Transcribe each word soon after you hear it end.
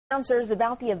Announcers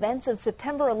about the events of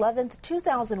September 11th,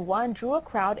 2001 drew a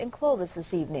crowd in Clovis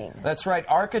this evening. That's right.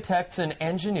 Architects and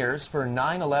engineers for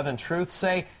 9/11 Truth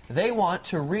say they want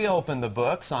to reopen the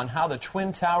books on how the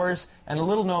Twin Towers and a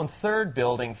little-known third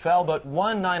building fell, but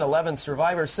one 9/11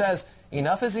 survivor says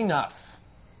enough is enough.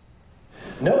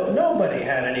 Nobody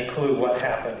had any clue what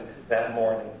happened that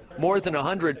morning. More than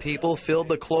 100 people filled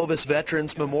the Clovis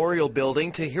Veterans Memorial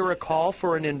Building to hear a call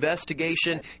for an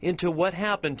investigation into what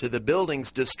happened to the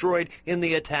buildings destroyed in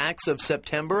the attacks of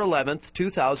September 11th,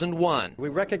 2001. We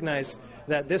recognize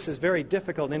that this is very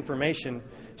difficult information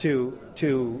to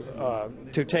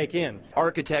take in.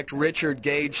 Architect Richard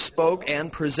Gage spoke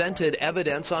and presented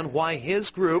evidence on why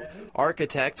his group,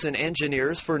 Architects and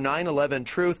Engineers for 9/11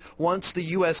 Truth, wants the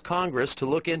U.S. Congress to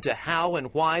look into how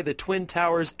and why the Twin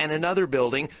Towers and another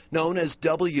building known as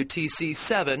WTC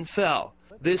 7 fell.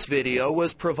 This video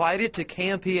was provided to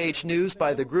KMPH News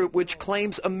by the group, which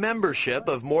claims a membership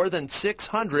of more than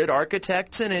 600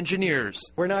 architects and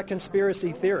engineers. We're not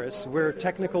conspiracy theorists. We're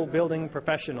technical building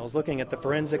professionals looking at the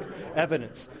forensic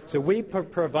evidence. So we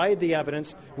provide the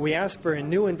evidence, we ask for a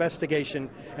new investigation,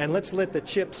 and let's let the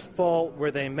chips fall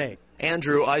where they may.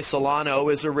 Andrew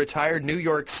Isolano is a retired New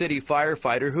York City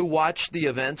firefighter who watched the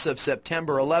events of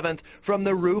September 11th from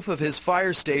the roof of his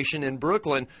fire station in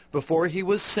Brooklyn before he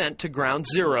was sent to Ground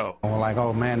Zero. We're like,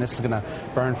 oh man, this is going to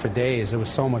burn for days. There was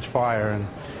so much fire,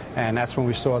 and that's when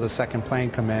we saw the second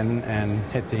plane come in and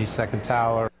hit the second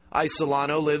tower.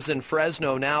 Isolano lives in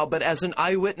Fresno now, but as an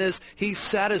eyewitness, he's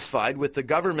satisfied with the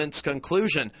government's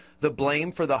conclusion. The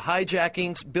blame for the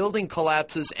hijackings, building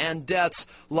collapses, and deaths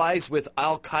lies with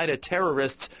al-Qaeda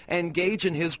terrorists, and Gage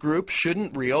and his group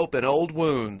shouldn't reopen old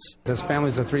wounds. There's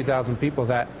families of 3,000 people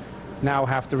that now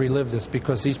have to relive this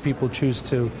because these people choose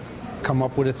to come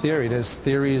up with a theory. There's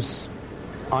theories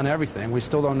on everything. We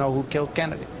still don't know who killed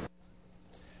Kennedy.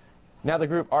 Now, the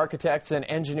group Architects and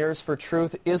Engineers for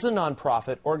Truth is a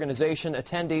nonprofit organization.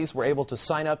 Attendees were able to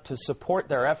sign up to support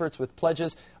their efforts with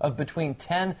pledges of between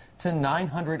 $10 to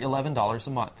 $911 a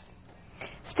month.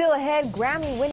 Still ahead, Grammy winning